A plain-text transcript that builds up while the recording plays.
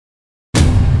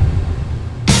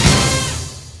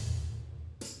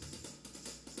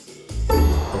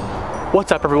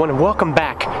What's up everyone and welcome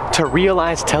back to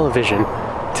Realize Television.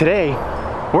 Today,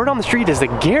 word on the street is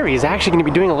that Gary is actually going to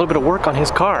be doing a little bit of work on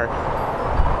his car.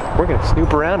 We're going to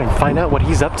snoop around and find out what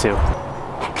he's up to.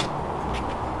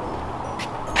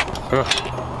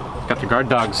 Ugh, got the guard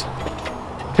dogs.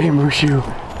 Hey Mushu,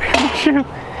 hey Mushu,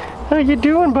 how you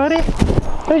doing buddy?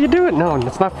 How you doing? No,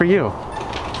 that's not for you.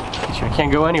 I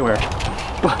can't go anywhere.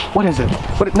 What is it?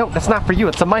 No, that's not for you,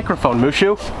 it's a microphone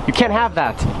Mushu. You can't have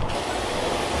that.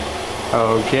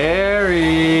 Oh,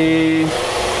 Gary. What's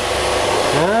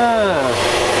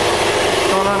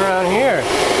going on around here?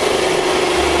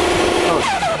 Oh.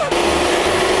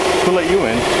 Who let you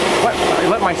in? What? I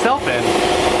let myself in.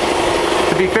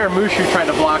 To be fair, Mushu tried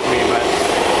to block me, but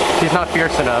he's not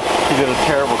fierce enough. He did a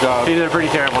terrible job. He did a pretty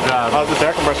terrible job. How's this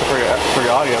air compressor for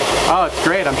your audio? Oh, it's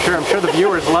great. I'm sure the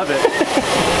viewers love it.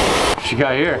 What you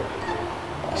got here?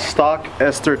 Stock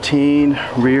S13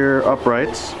 rear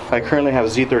uprights. I currently have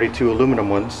Z32 aluminum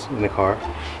ones in the car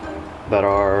that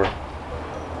are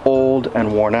old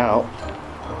and worn out.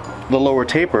 The lower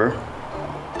taper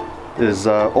is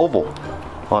oval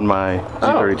on my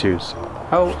Z32s.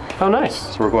 How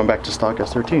nice. So we're going back to stock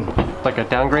S13. Like a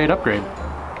downgrade, upgrade.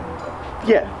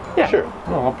 Yeah, sure.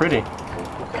 Oh, all pretty.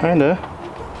 Kinda.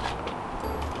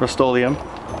 Rust-Oleum.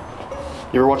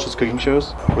 You ever watch those cooking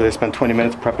shows where they spend 20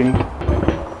 minutes prepping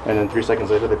and then 3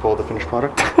 seconds later they pull out the finished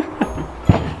product?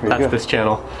 That's this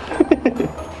channel.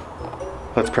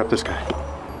 Let's prep this guy.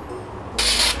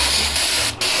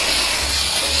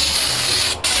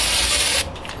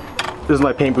 This is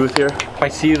my paint booth here. I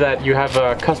see that you have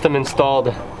a custom installed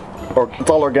It's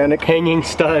all organic. hanging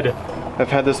stud.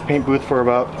 I've had this paint booth for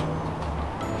about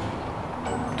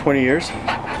 20 years.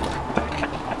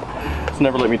 It's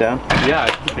never let me down. Yeah,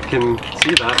 I can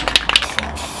see that.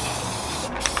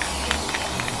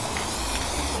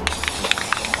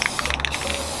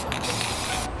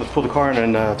 Let's pull the car in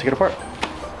and take it apart.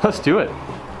 Let's do it.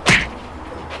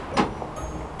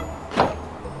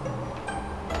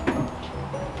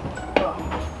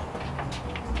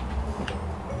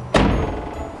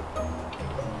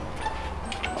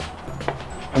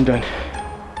 I'm done.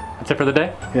 That's it for the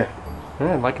day? Yeah.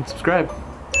 Yeah, like and subscribe.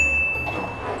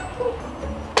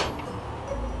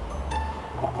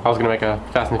 I was gonna make a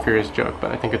Fast and Furious joke,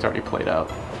 but I think it's already played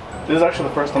out. This is actually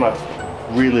the first time I've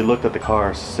really looked at the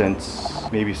car since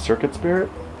maybe Circuit Spirit,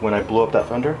 when I blew up that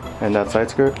fender and that side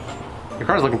skirt. Your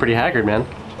car's looking pretty haggard, man.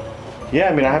 Yeah,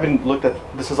 I mean, I haven't looked at,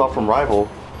 this is all from Rival.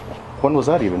 When was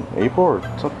that even? April or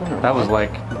something? Or That was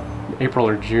like April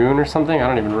or June or something, I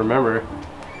don't even remember.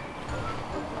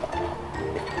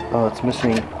 Oh, it's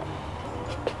missing.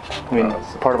 I mean,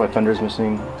 part of my fender's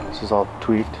missing. This is all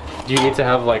tweaked. Do you need to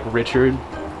have like Richard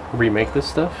remake this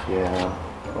stuff? Yeah.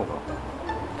 Oh well.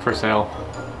 For sale.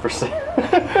 For sale.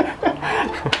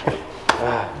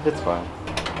 It's fine.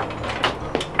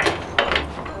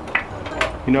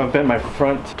 You know, I've bent my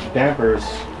front dampers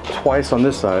twice on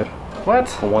this side.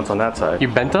 What? And once on that side. You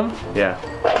bent them? Yeah.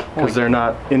 Because they're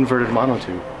not inverted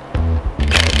monotube.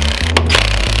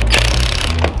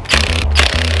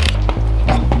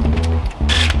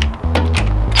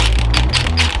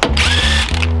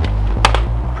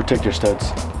 Protect your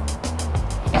studs.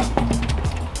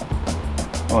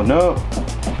 Oh no.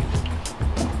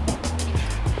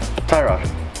 Tie rod.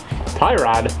 Tie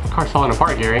rod? Car's falling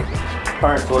apart, Gary.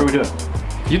 Alright, so what are we doing?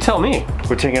 You tell me.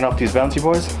 We're taking off these bouncy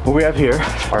boys. What we have here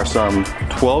are some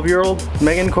 12-year-old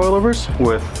Megan coilovers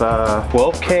with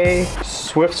 12K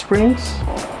Swift springs.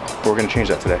 We're gonna change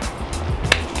that today.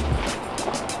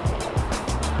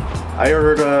 I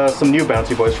ordered some new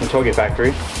bouncy boys from Touge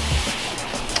Factory.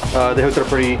 They hooked it up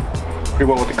pretty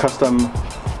well with the custom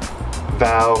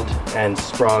valved and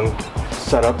sprung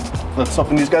setup. Let's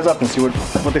open these guys up and see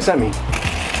what they sent me.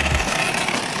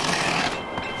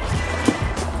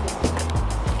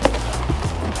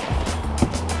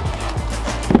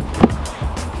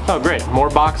 Oh great, more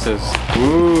boxes.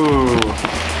 Ooh.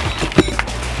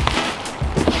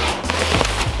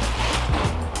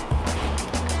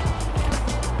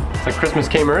 It's like Christmas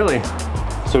came early.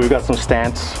 So we've got some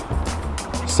stance,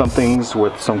 somethings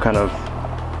with some kind of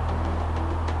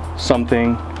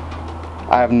something.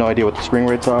 I have no idea what the spring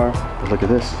rates are, but look at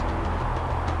this.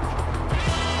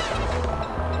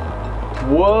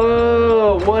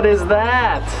 Whoa, what is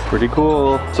that? Pretty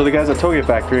cool. So the guys at Touge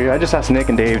Factory, I just asked Nick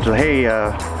and Dave, hey,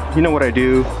 you know what I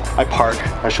do? I park,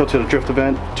 I show up to the drift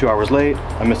event 2 hours late,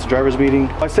 I missed the driver's meeting.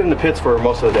 I sit in the pits for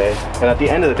most of the day, and at the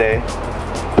end of the day,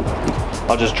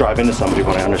 I'll just drive into somebody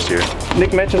when I understeer.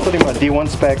 Nick mentioned something about D1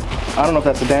 spec. I don't know if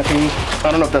that's the damping,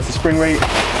 I don't know if that's the spring rate.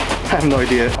 I have no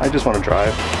idea, I just want to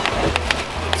drive.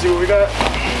 Let's see what we got.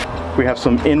 We have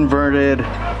some inverted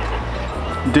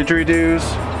didgeridoos,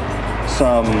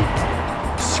 some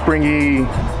springy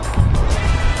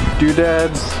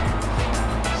doodads,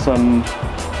 some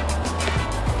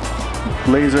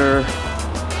laser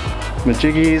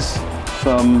majiggies,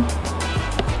 some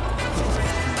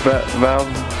valve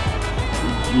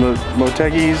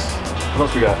motegis. What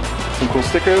else we got? Some cool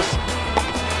stickers.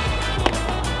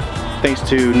 Thanks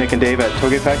to Nick and Dave at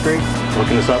Touge Factory for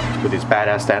hooking us up with these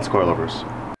badass dance coilovers.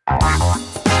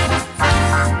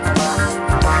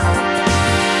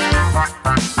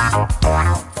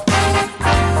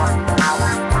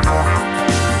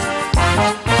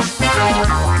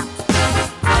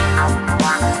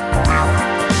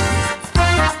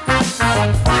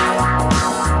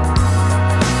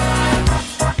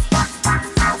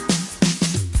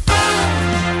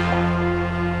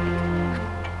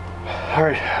 All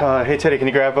right, hey Teddy, can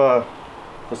you grab the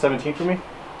 17 for me?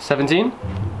 17?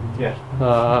 Yeah.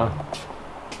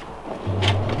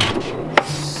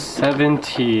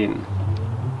 17.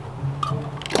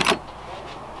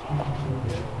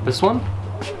 This one?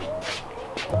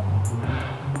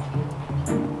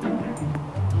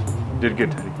 Did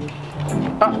good, Teddy.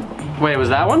 Wait, was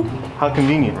that one? How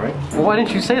convenient, right? Well, why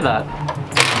didn't you say that?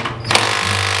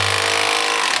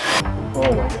 Oh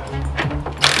my god.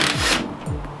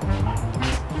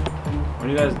 What are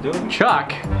you guys doing?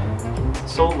 Chuck!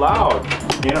 It's so loud.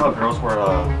 You know how girls wear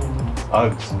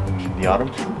Uggs in the autumn?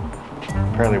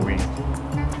 Apparently we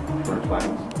wear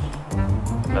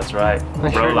flannels. That's right.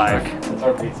 Nice Bro shirt, life. Chuck. That's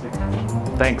our basic.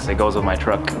 Thanks, it goes with my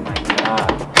truck. Oh my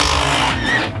god.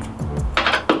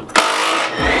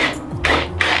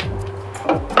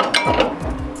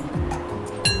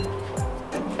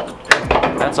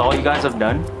 That's all you guys have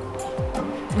done? What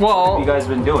have you Well, guys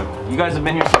been doing? You guys have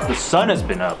been here since the sun has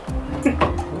been up.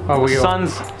 oh, The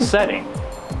sun's setting.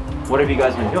 What have you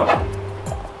guys been doing?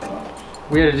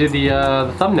 we had to do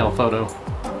the thumbnail photo.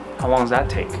 How long does that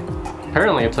take?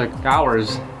 Apparently it took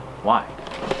hours. Why?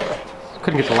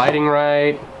 Couldn't get the lighting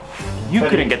right. You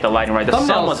couldn't get the lighting right. The sun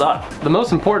Thumbnail's was up. the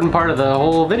most important part of the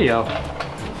whole video.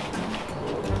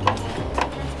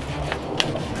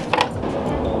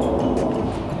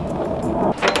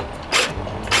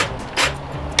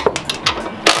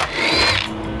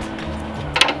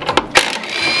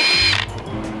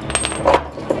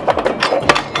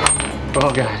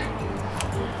 Oh god.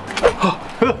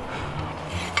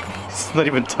 It's not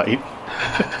even tight.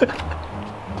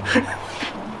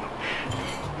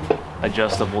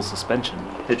 Adjustable suspension.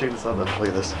 Hey, check this out though. Look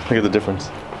at this. Look at the difference.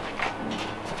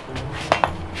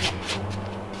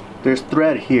 There's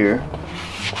thread here.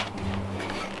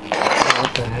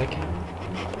 What the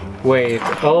heck? Wait,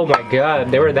 oh my god,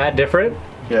 they were that different?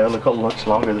 Yeah, look how much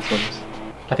longer this one is.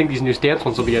 I think these new stance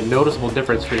ones will be a noticeable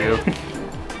difference for you.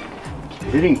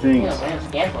 Hitting things.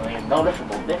 Definitely a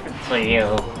noticeable difference for you.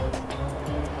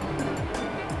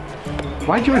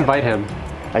 Why'd you invite him?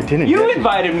 I didn't. You get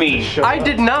invited me. Shut I up.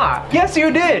 did not! Yes,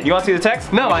 you did. You want to see the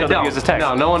text? No, Let me I show the don't. viewers the text.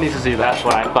 No, no one needs to see that. That's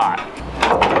what I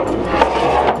thought.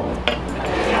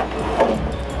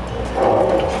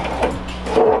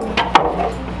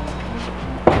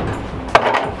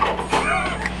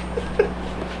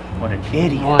 What an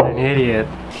idiot. What an idiot.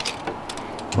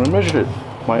 When I measured it,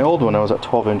 my old one, I was at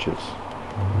 12 inches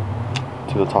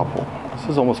to the top hole. This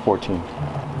is almost 14.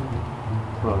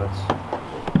 Well, that's.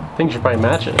 I think you should probably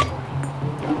match it.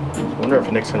 I wonder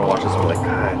if Nick's gonna watch this and be like,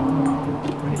 God,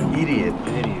 what an idiot.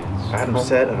 Idiots. I had him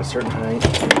set at a certain height.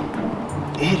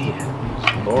 Idiot.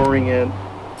 Just lowering it.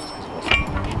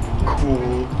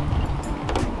 Cool.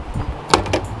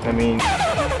 I mean.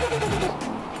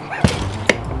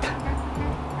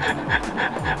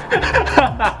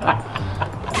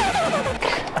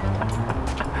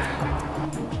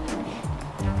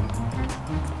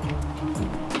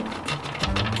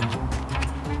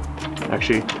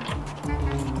 Actually,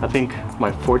 I think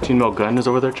my 14 mil gun is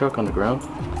over there, Chuck, on the ground.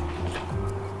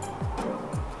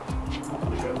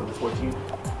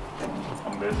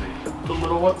 I'm busy. The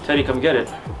little one? Teddy, come get it.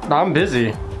 I'm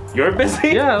busy. You're busy?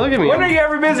 Yeah, look at me. When are you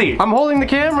ever busy? I'm holding the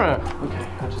camera. Okay,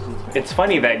 I just need to. It's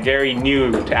funny that Gary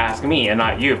knew to ask me and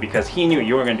not you because he knew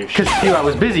you were gonna do shit. Because I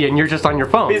was busy and you're just on your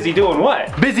phone. Busy doing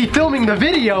what? Busy filming the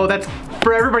video that's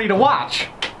for everybody to watch.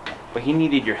 But he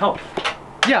needed your help.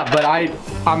 Yeah,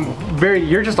 but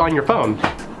you're just on your phone.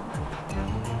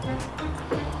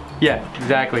 Yeah,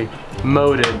 exactly.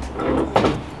 Moded.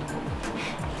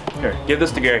 Here, give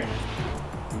this to Gary.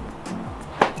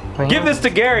 My Give this to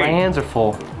Gary. My hands are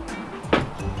full.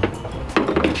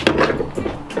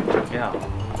 Yeah.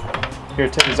 Here,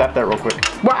 Teddy, zap that real quick.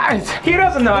 What? He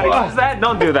doesn't know how to use that.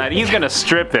 Don't do that. He's gonna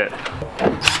strip it.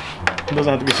 It doesn't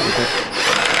have to be super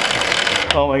quick.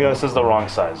 Oh my god. This is the wrong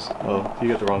size. Oh, you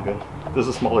got the wrong gun. This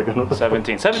is a smaller gun.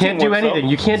 17. 17 Can't do works, anything. though.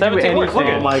 You can't do 17 works. Look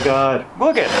anything. at Oh my god. it.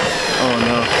 Look at it. Oh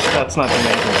no. That's not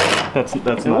amazing.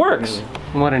 That's It not works.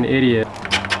 amazing. What an idiot.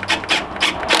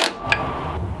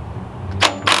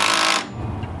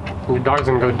 Your dog's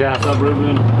gonna go deaf. What's up,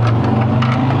 Ruben?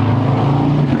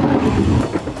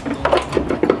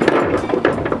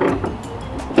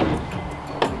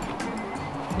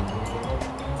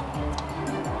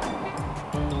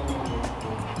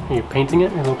 Are you painting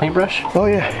it? Your little paintbrush? Oh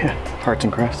yeah. Arts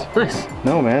and crafts. Nice.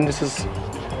 No man, this is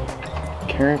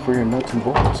caring for your nuts and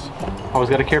bolts. Always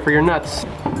gotta care for your nuts.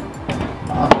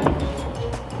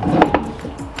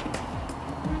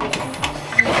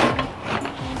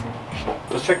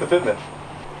 Let's check the fitment.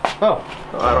 Oh.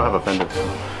 I don't have a fender.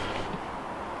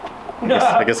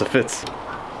 I guess it fits.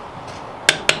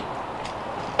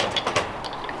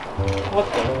 What?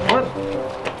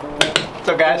 What's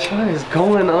up, guys? What is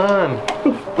going on?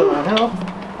 What the hell?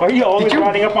 Why are you always Did you-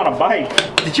 riding up on a bike?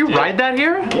 Did you ride that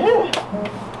here? Yeah.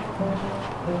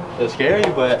 It's scary,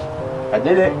 but I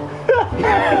did it.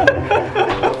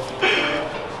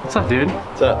 What's up, dude?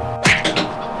 What's up?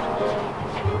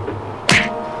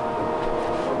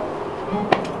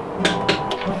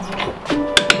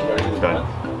 Done.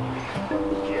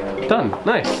 Done.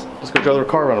 Nice. Let's go drive the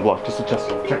car around the block just to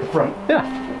check the front. Yeah.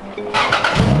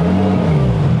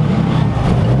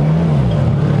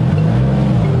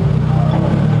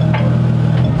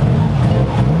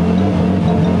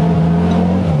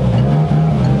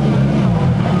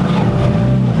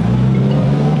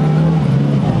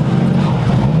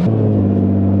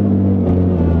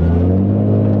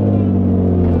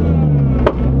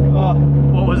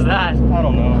 What was that? I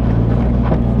don't know.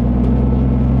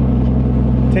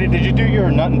 Teddy, did you do your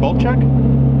nut and bolt check?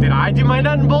 Did I do my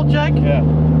nut and bolt check? Yeah.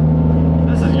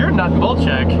 This is your nut and bolt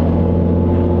check.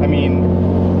 I mean,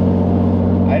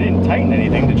 I didn't tighten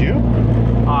anything, did you?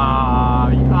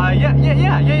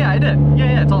 Yeah, I did.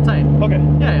 Yeah, it's all tight. Okay.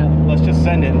 Yeah. Let's just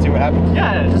send it and see what happens.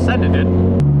 Yeah, just send it, dude.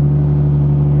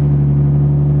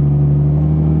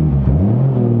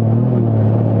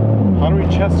 How do we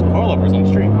test coilovers on the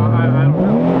street? I don't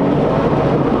know.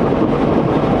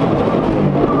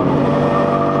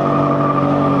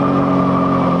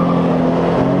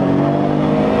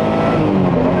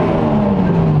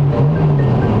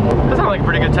 That sounded like a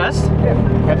pretty good test.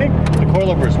 I think the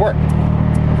coilovers work.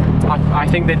 I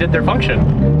think they did their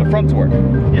function. The fronts work.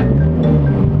 Yeah.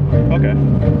 Okay.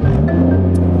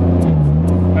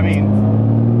 I mean,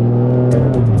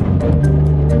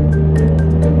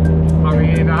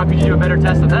 how could you do a better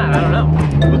test than that? I don't know.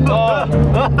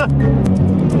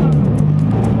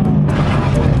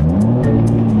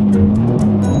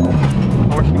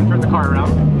 We're just gonna turn the car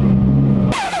around.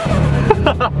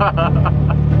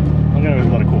 I'm gonna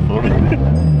let it cool for a little bit.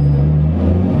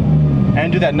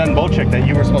 And do that nut and bolt check that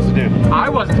you were supposed to do. I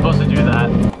wasn't supposed to do that.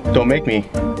 Don't make me.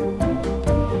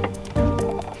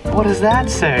 What does that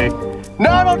say?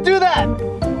 No, don't do that!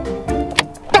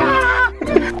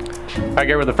 Alright,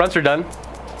 Gary, the fronts are done.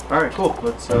 Alright, cool.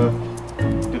 Let's do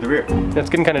the rear. It's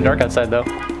getting kind of dark outside, though.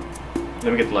 Let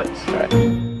me get the lights. Alright.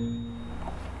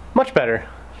 Much better.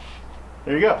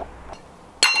 There you go.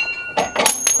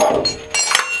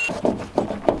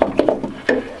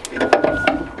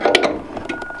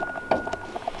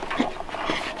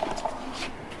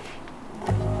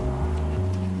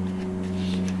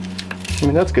 I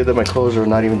mean, that's good that my clothes are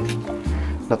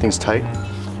nothing's tight.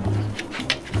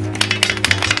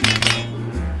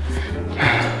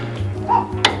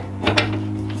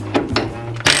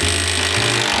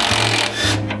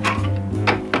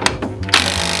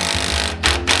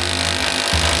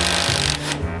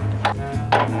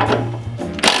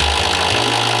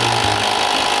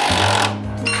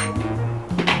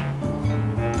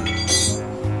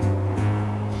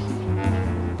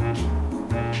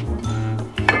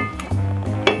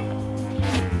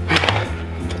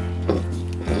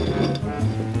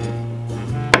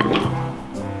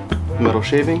 Metal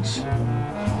shavings.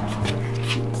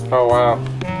 Oh, wow.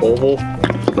 Oval.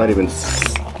 Not even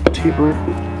tapered.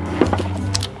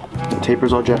 The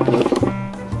taper's all jacked up.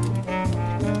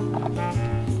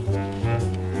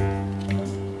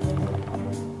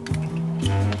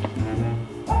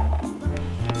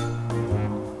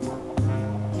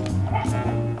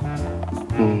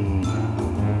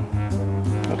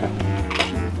 Okay.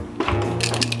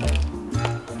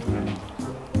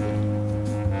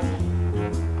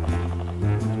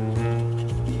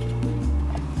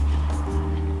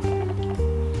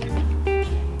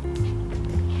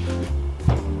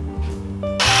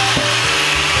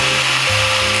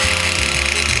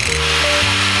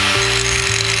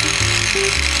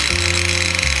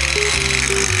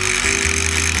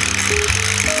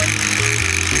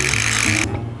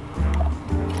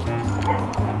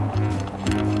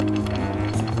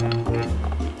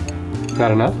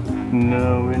 Not enough?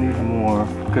 No, we need more.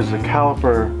 Because the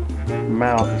caliper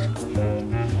mount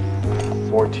is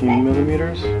 14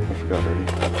 millimeters. I forgot already.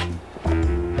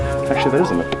 Actually, that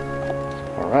isn't it.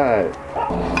 Alright.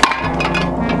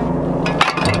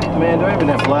 Man, do I even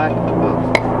have black? Oh.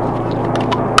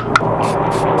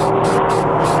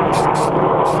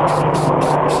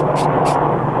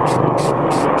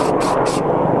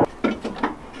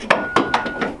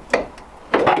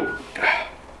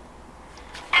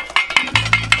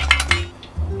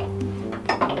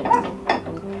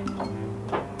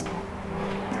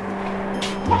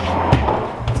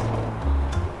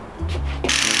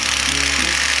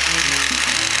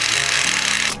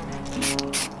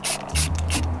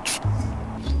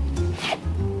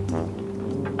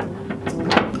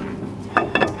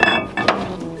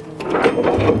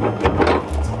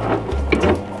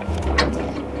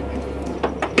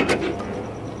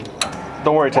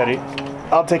 Don't worry, Teddy.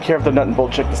 I'll take care of the nut and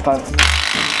bolt check this time.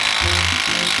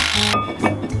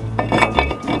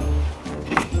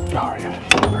 Oh, yeah.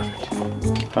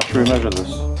 Perfect. How should we measure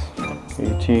this?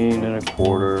 18 and a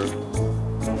quarter.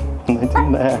 19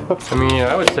 and a half. I mean,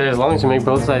 I would say as long as you make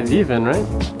both sides even, right?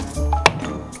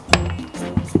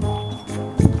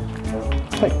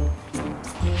 Hey.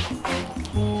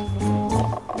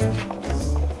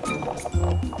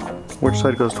 Which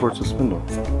side goes towards the spindle?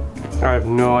 I have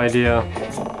no idea.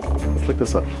 Let's look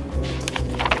this up.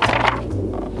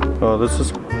 Oh, this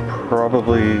is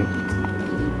probably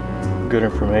good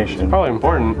information. Probably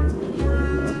important.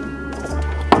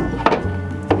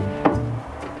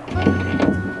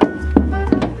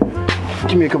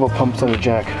 Give me a couple pumps on the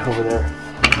jack over there.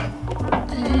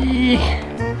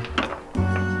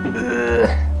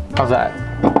 How's that?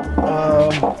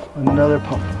 Another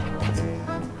pump.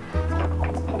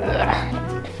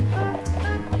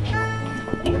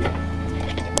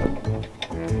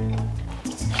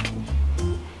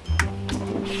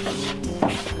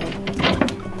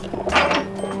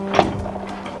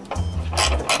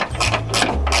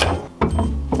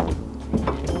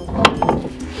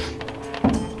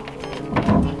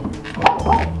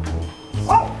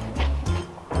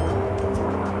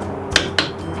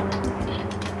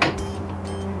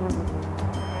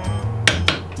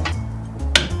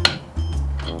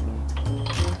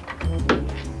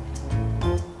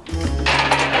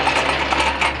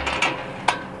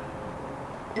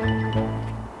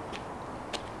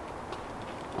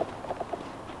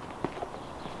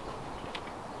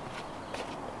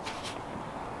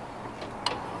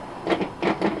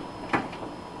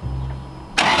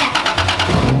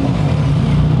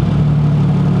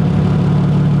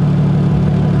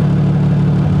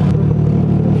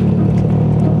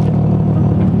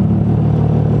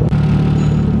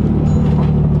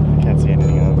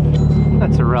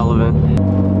 That's irrelevant.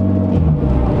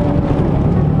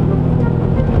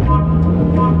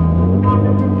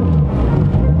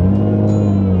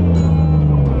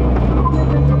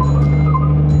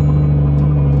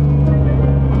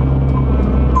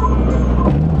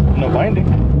 No binding.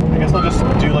 I guess I'll just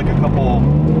do like a couple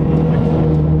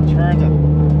turns at a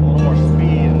little more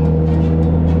speed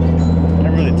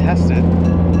and really test it.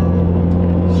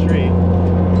 Street.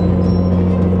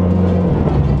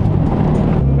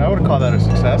 I would call that a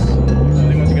success.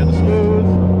 Everything went together smooth.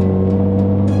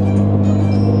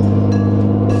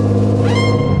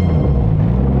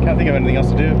 Can't think of anything else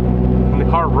to do. And the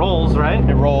car rolls, right?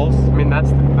 It rolls. I mean, that's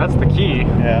the key.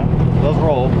 Yeah, those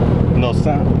roll. And those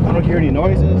sound. I don't hear any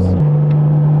noises.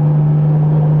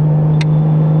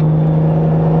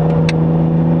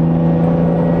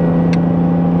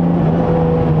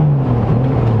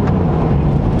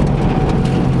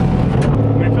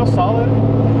 I mean, it feels solid.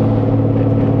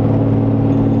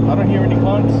 I don't hear any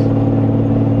clunks.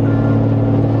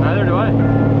 Neither do I.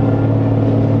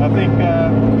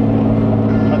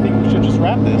 I think we should just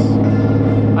wrap this.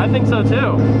 I think so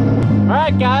too.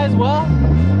 Alright guys, well,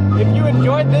 if you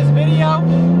enjoyed this video,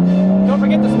 don't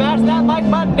forget to smash that like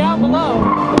button down below.